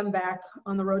to get them back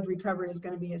on the road to recovery is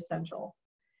going to be essential.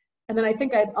 And then I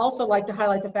think I'd also like to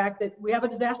highlight the fact that we have a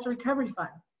disaster recovery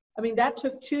fund. I mean, that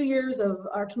took 2 years of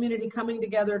our community coming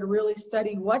together to really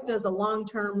study what does a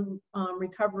long-term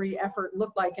recovery effort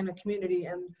look like in a community.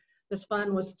 And this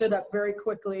fund was stood up very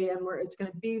quickly, and it's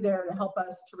going to be there to help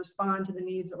us to respond to the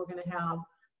needs that we're going to have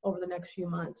over the next few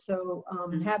months. So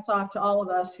hats off to all of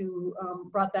us who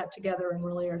brought that together and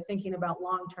really are thinking about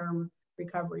long-term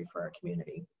recovery for our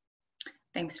community.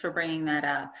 Thanks for bringing that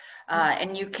up.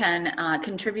 And you can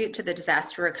contribute to the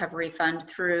Disaster Recovery Fund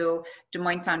through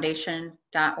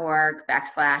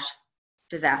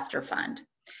DesMoinesFoundation.org/disaster fund.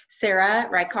 Sarah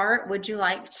Reichart, would you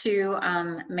like to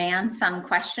man some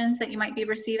questions that you might be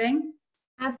receiving?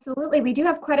 Absolutely, we do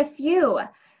have quite a few.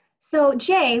 So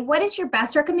Jay, what is your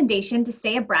best recommendation to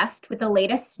stay abreast with the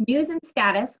latest news and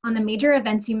status on the major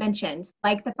events you mentioned,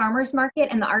 like the Farmers Market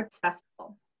and the Arts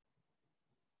Festival?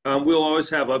 We'll always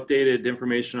have updated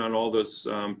information on all those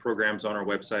programs on our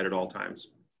website at all times.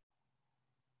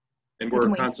 And we're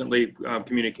constantly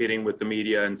communicating with the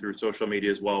media and through social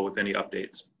media as well with any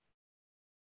updates.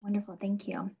 Wonderful, thank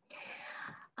you.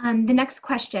 The next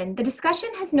question. The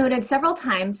discussion has noted several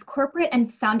times corporate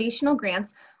and foundational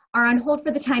grants are on hold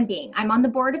for the time being. I'm on the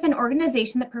board of an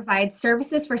organization that provides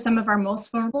services for some of our most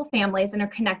vulnerable families and are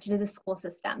connected to the school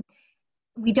system.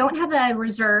 We don't have a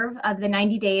reserve of the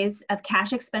 90 days of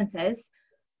cash expenses.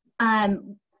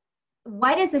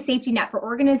 What is the safety net for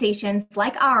organizations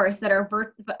like ours that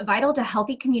are vital to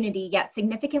healthy community, yet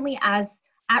significantly at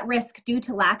risk due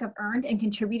to lack of earned and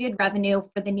contributed revenue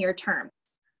for the near term?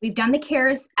 We've done the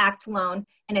CARES Act loan,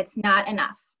 and it's not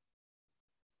enough.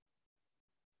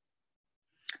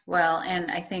 Well,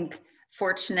 and I think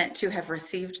fortunate to have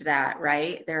received that,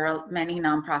 right? There are many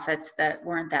nonprofits that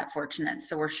weren't that fortunate.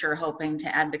 So we're sure hoping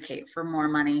to advocate for more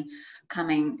money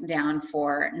coming down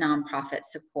for nonprofit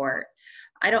support.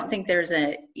 I don't think there's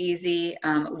an easy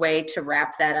way to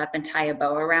wrap that up and tie a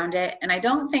bow around it. And I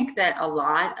don't think that a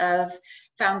lot of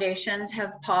foundations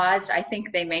have paused. I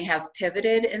think they may have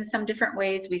pivoted in some different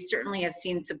ways. We certainly have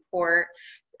seen support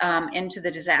into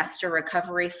the Disaster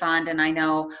Recovery Fund. And I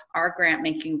know our grant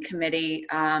making committee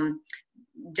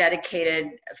dedicated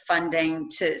funding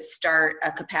to start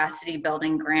a capacity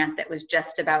building grant that was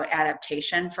just about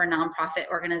adaptation for nonprofit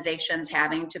organizations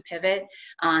having to pivot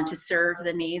to serve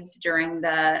the needs during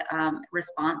the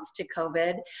response to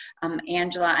COVID.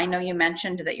 Angela, I know you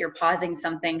mentioned that you're pausing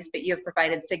some things, but you have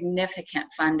provided significant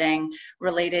funding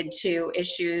related to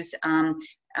issues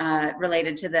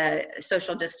related to the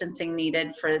social distancing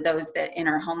needed for those that in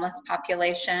our homeless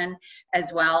population,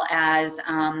 as well as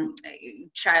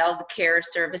child care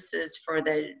services for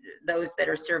those that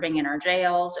are serving in our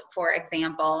jails, for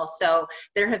example. So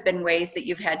there have been ways that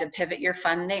you've had to pivot your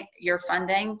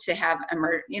funding to have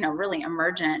really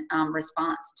emergent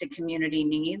response to community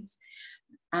needs.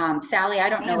 Sally, I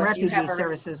don't know if you have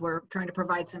services. We're trying to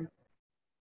provide some.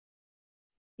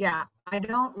 Yeah, I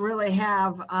don't really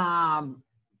have.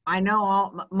 I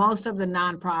know most of the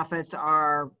nonprofits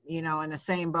are, in the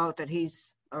same boat that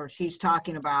he's or she's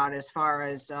talking about as far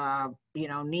as,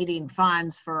 needing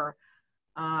funds for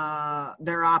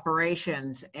their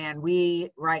operations. And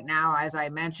we right now, as I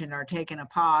mentioned, are taking a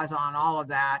pause on all of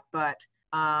that, but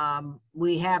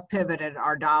we have pivoted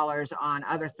our dollars on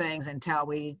other things until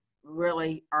we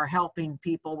really are helping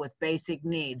people with basic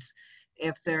needs.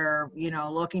 If they're,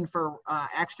 looking for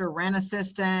extra rent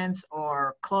assistance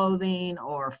or clothing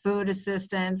or food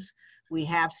assistance, we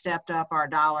have stepped up our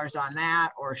dollars on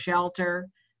that, or shelter.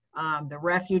 The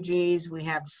refugees, we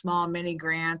have small mini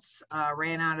grants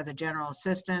ran out of the general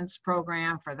assistance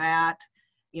program for that.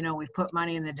 We've put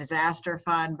money in the disaster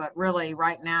fund, but really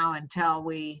right now, until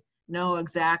we know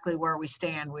exactly where we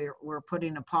stand, we're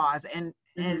putting a pause. And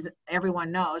as everyone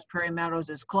knows, Prairie Meadows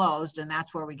is closed, and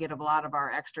that's where we get a lot of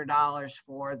our extra dollars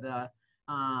for the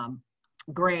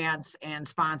grants and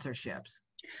sponsorships.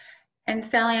 And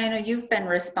Sally, I know you've been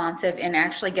responsive in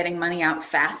actually getting money out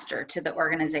faster to the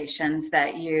organizations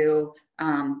that you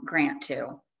grant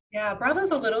to. Yeah,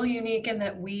 Bravo's a little unique in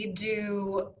that we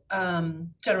do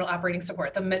general operating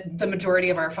support. The majority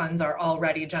of our funds are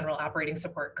already general operating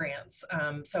support grants.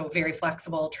 So very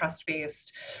flexible,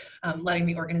 trust-based, letting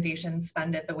the organizations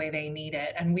spend it the way they need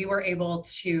it. And we were able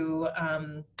to,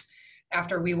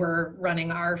 after we were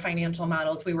running our financial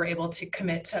models, we were able to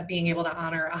commit to being able to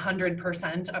honor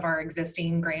 100% of our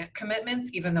existing grant commitments,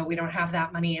 even though we don't have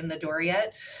that money in the door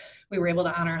yet. We were able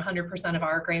to honor 100% of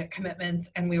our grant commitments,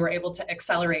 and we were able to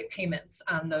accelerate payments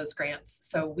on those grants.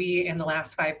 So we, in the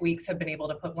last 5 weeks, have been able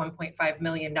to put $1.5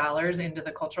 million into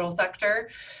the cultural sector,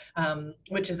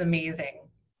 which is amazing.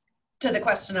 To the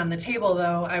question on the table,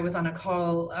 though, I was on a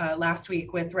call last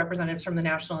week with representatives from the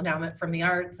National Endowment for the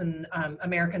Arts and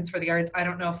Americans for the Arts. I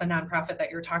don't know if the nonprofit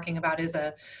that you're talking about is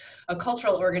a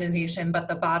cultural organization, but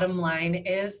the bottom line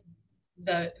is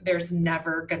there's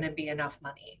never going to be enough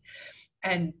money.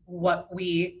 And what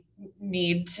we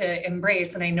need to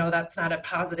embrace, and I know that's not a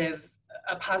positive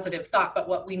thought, but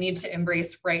what we need to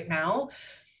embrace right now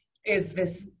is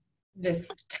this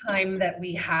time that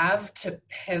we have to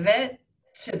pivot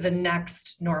to the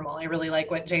next normal. I really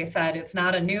like what Jay said. It's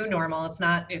not a new normal.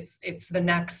 It's the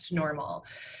next normal.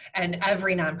 And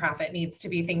every nonprofit needs to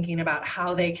be thinking about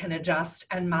how they can adjust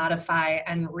and modify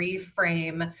and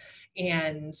reframe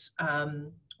and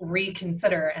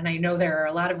reconsider. And I know there are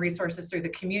a lot of resources through the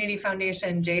Community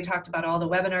Foundation. Jay talked about all the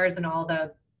webinars and all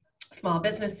the small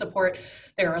business support.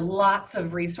 There are lots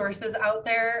of resources out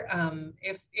there.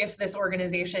 If this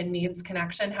organization needs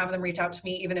connection, have them reach out to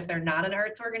me, even if they're not an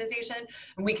arts organization,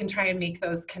 and we can try and make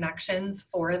those connections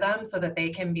for them so that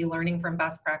they can be learning from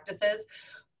best practices.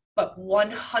 But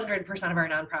 100% of our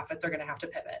nonprofits are going to have to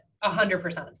pivot, 100%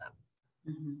 of them.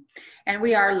 Mm-hmm.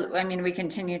 And we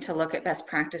continue to look at best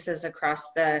practices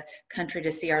across the country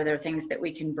to see, are there things that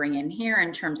we can bring in here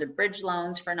in terms of bridge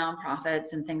loans for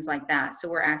nonprofits and things like that. So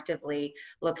we're actively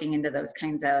looking into those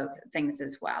kinds of things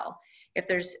as well. If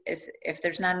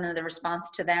there's not another response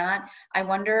to that, I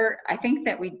think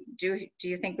that do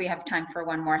you think we have time for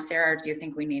one more, Sarah, or do you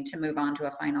think we need to move on to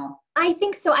a final? I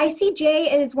think so. I see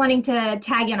Jay is wanting to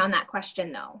tag in on that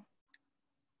question though.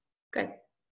 Good.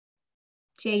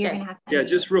 Jay, you're going to have to. Yeah,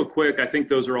 just real quick. I think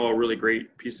those are all really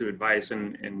great pieces of advice,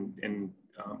 and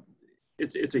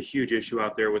it's a huge issue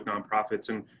out there with nonprofits.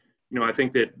 And I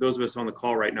think that those of us on the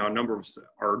call right now, a number of us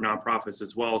are nonprofits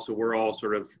as well, so we're all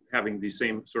sort of having these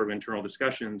same sort of internal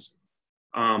discussions.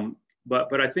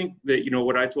 But I think that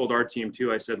what I told our team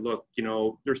too. I said, look,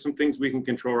 there's some things we can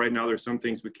control right now. There's some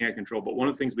things we can't control. But one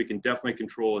of the things we can definitely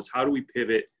control is how do we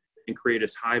pivot and create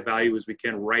as high value as we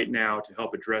can right now to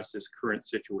help address this current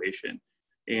situation.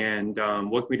 And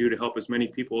what can we do to help as many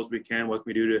people as we can? What can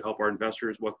we do to help our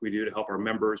investors? What can we do to help our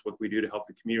members? What can we do to help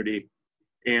the community?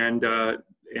 And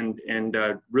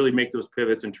really make those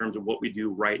pivots in terms of what we do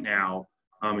right now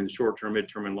in the short term,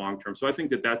 midterm, and long term. So I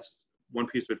think that that's one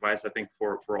piece of advice I think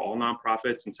for all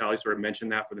nonprofits. And Sally sort of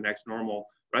mentioned that for the next normal.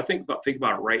 But I think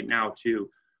about it right now too,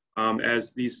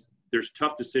 as there's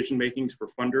tough decision makings for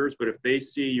funders, but if they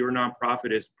see your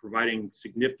nonprofit as providing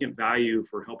significant value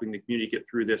for helping the community get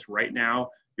through this right now,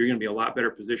 you're going to be a lot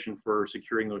better positioned for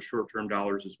securing those short-term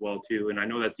dollars as well too. And I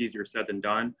know that's easier said than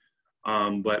done,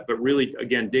 but really,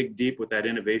 again, dig deep with that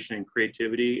innovation and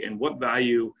creativity, and what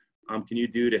value can you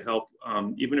do to help,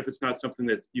 even if it's not something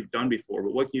that you've done before,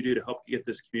 but what can you do to help get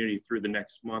this community through the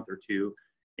next month or two?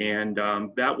 And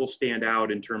that will stand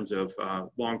out in terms of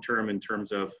long-term, in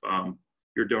terms of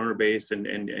your donor base and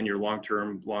your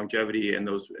long-term longevity and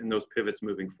those pivots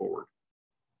moving forward.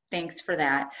 Thanks for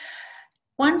that.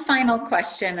 One final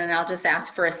question, and I'll just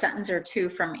ask for a sentence or two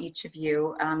from each of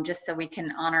you, just so we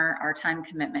can honor our time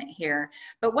commitment here.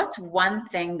 But what's one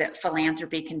thing that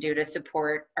philanthropy can do to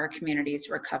support our community's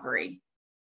recovery?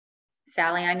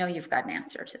 Sally, I know you've got an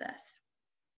answer to this.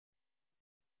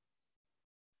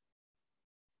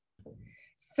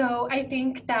 So I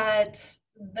think that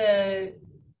the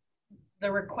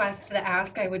request, the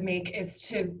ask I would make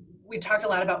is we talked a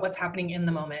lot about what's happening in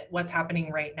the moment, what's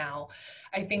happening right now.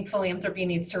 I think philanthropy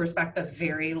needs to respect the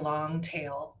very long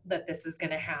tail that this is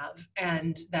going to have,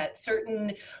 and that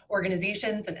certain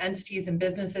organizations and entities and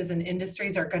businesses and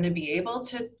industries are going to be able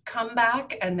to come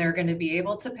back and they're going to be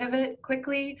able to pivot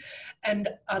quickly, and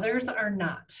others are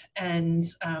not. And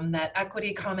that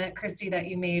equity comment, Kristi, that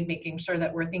you made, making sure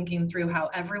that we're thinking through how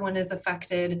everyone is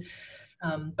affected.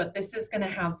 But this is going to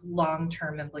have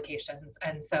long-term implications.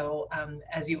 And so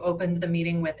as you opened the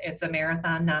meeting with, it's a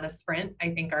marathon, not a sprint,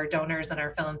 I think our donors and our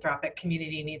philanthropic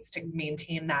community needs to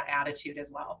maintain that attitude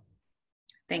as well.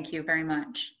 Thank you very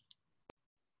much.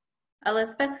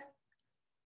 Elisabeth?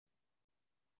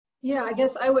 Yeah, I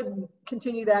guess I would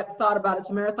continue that thought about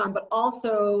it's a marathon, but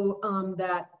also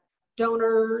that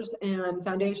donors and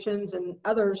foundations and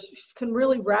others can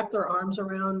really wrap their arms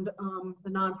around the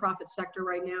nonprofit sector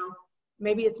right now.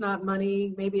 Maybe it's not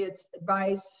money, maybe it's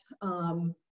advice.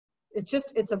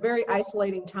 It's a very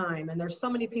isolating time, and there's so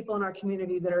many people in our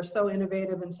community that are so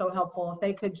innovative and so helpful. If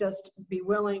they could just be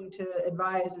willing to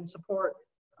advise and support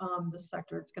the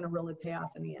sector, it's going to really pay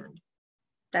off in the end.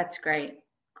 That's great.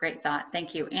 Great thought.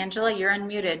 Thank you. Angela, you're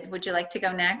unmuted. Would you like to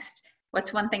go next?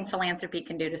 What's one thing philanthropy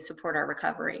can do to support our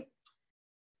recovery?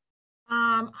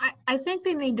 I think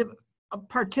they need to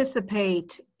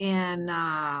participate in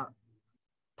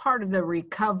part of the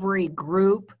recovery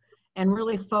group and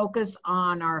really focus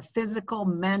on our physical,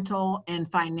 mental,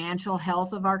 and financial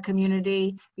health of our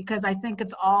community, because I think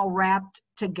it's all wrapped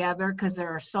together because there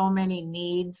are so many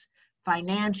needs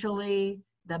financially,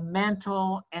 the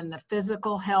mental, and the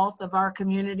physical health of our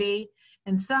community.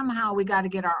 And somehow we got to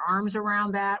get our arms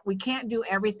around that. We can't do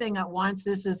everything at once.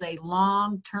 This is a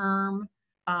long-term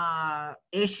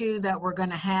issue that we're going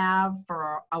to have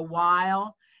for a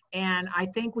while. And I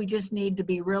think we just need to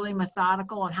be really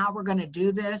methodical on how we're going to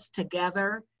do this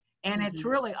together. And it's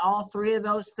really all three of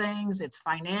those things. It's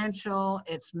financial,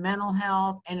 it's mental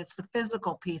health, and it's the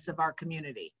physical piece of our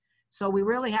community. So we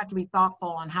really have to be thoughtful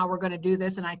on how we're going to do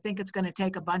this. And I think it's going to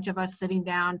take a bunch of us sitting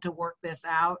down to work this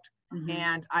out.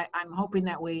 And I'm hoping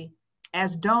that we,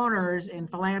 as donors in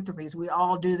philanthropies, we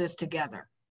all do this together,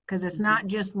 because it's not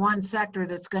just one sector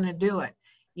that's going to do it.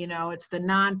 You know, it's the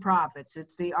nonprofits,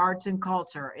 it's the arts and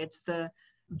culture, it's the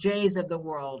Jays of the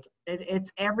world.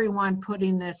 It's everyone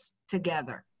putting this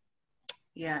together.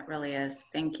 Yeah, it really is.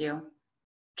 Thank you.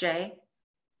 Jay?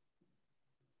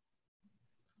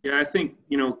 Yeah, I think,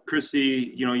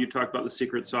 Kristi, you talked about the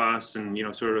secret sauce, and,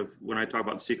 sort of when I talk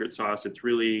about the secret sauce, it's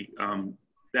really,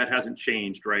 that hasn't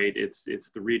changed, right? It's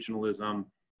the regionalism,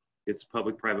 it's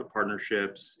public-private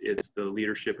partnerships, it's the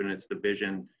leadership, and it's the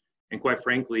vision. And quite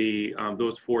frankly,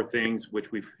 those four things,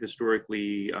 which we've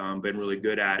historically been really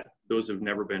good at, they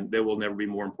will never be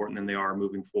more important than they are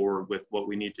moving forward with what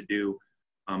we need to do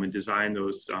and design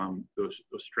those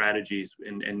strategies.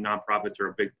 And nonprofits are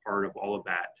a big part of all of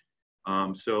that.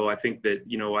 So I think that,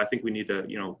 I think we need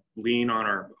to, lean on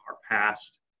our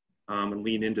past and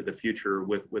lean into the future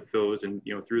with those, and,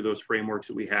 through those frameworks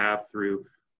that we have, through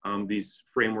these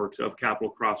frameworks of Capital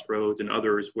Crossroads and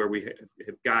others, where we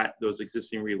have got those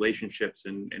existing relationships,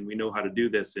 and we know how to do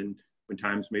this, and when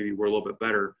times maybe we're a little bit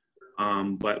better,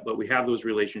 but we have those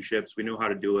relationships, we know how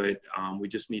to do it. We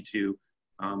just need to,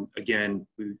 again,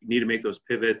 we need to make those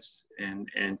pivots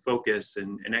and focus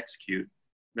and execute.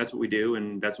 That's what we do,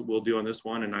 and that's what we'll do on this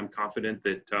one, and I'm confident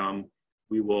that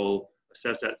we will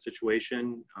assess that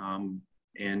situation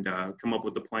and come up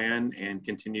with a plan and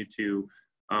continue to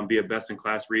be a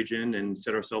best-in-class region and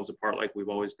set ourselves apart like we've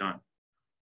always done.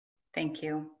 Thank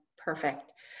you. Perfect.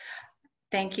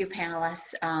 Thank you,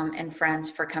 panelists and friends,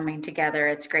 for coming together.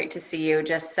 It's great to see you.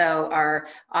 Just so our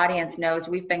audience knows,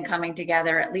 we've been coming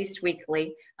together at least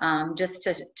weekly just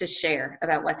to share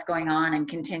about what's going on and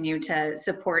continue to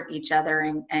support each other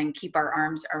and keep our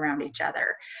arms around each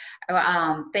other.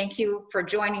 Thank you for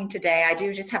joining today. I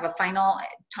do just have a final,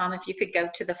 Tom, if you could go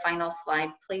to the final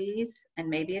slide, please. And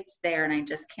maybe it's there and I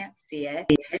just can't see it.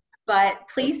 But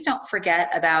please don't forget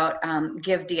about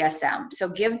Give DSM. So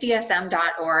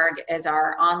givedsm.org is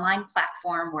our online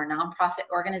platform where nonprofit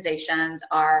organizations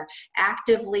are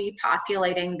actively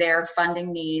populating their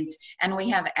funding needs. And we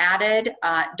have added,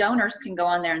 donors can go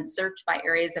on there and search by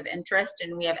areas of interest,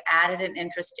 and we have added an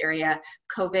interest area,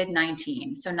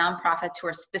 COVID-19. So nonprofits who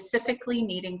are specifically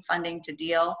needing funding to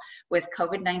deal with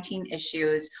COVID-19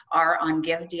 issues are on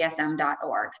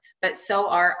givedsm.org, but so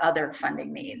are other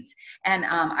funding needs. And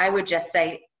I would just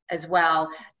say as well,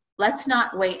 let's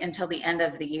not wait until the end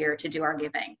of the year to do our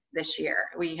giving this year.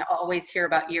 We always hear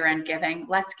about year-end giving.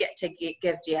 Let's get to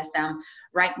Give DSM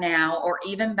right now, or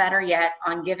even better yet,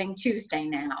 on Giving Tuesday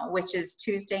now, which is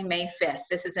Tuesday, May 5th.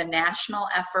 This is a national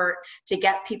effort to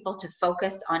get people to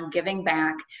focus on giving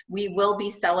back. We will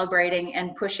be celebrating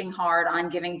and pushing hard on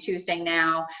Giving Tuesday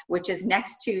now, which is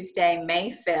next Tuesday,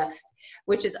 May 5th,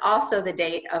 which is also the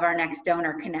date of our next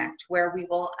DonorConnect, where we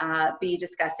will be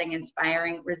discussing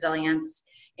inspiring resilience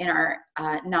in our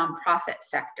nonprofit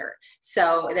sector.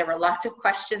 So there were lots of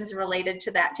questions related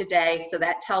to that today. So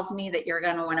that tells me that you're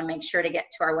going to want to make sure to get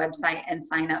to our website and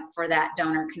sign up for that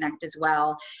DonorConnect as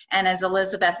well. And as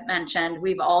Elisabeth mentioned,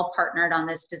 we've all partnered on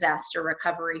this disaster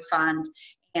recovery fund.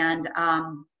 And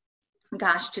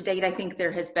gosh, to date, I think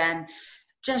there has been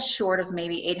just short of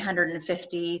maybe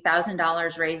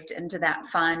 $850,000 raised into that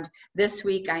fund. This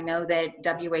week, I know that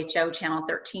WHO Channel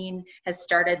 13 has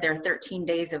started their 13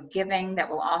 days of giving that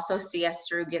will also see us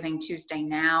through Giving Tuesday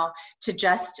Now to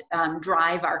just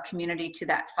drive our community to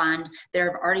that fund.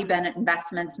 There have already been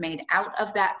investments made out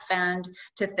of that fund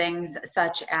to things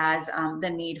such as the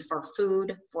need for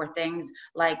food, for things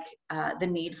like the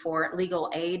need for legal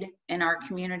aid in our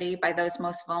community by those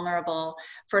most vulnerable,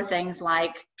 for things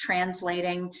like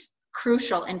translating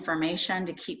crucial information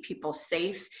to keep people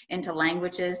safe into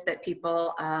languages that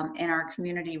people in our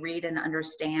community read and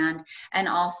understand. And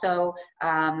also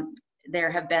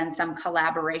there have been some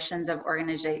collaborations of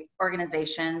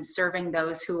organizations serving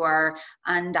those who are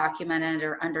undocumented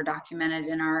or underdocumented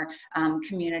in our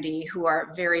community who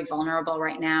are very vulnerable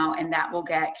right now, and that will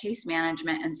get case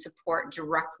management and support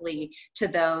directly to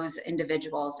those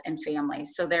individuals and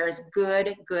families. So there's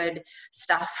good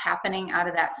stuff happening out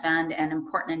of that fund and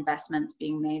important investments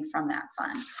being made from that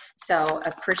fund. So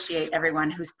appreciate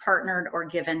everyone who's partnered or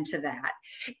given to that.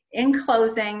 In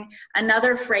closing,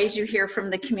 another phrase you hear from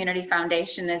the Community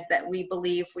Foundation is that we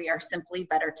believe we are simply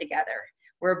better together.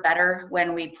 We're better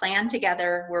when we plan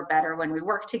together, we're better when we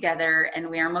work together, and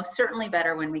we are most certainly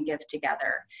better when we give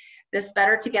together. This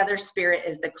better together spirit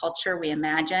is the culture we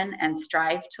imagine and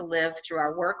strive to live through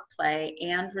our work, play,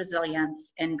 and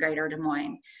resilience in Greater Des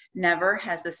Moines. Never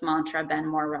has this mantra been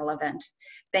more relevant.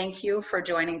 Thank you for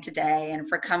joining today and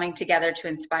for coming together to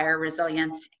inspire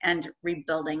resilience and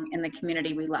rebuilding in the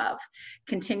community we love.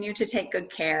 Continue to take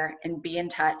good care and be in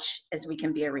touch as we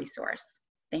can be a resource.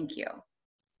 Thank you.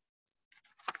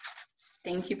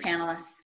 Thank you, panelists.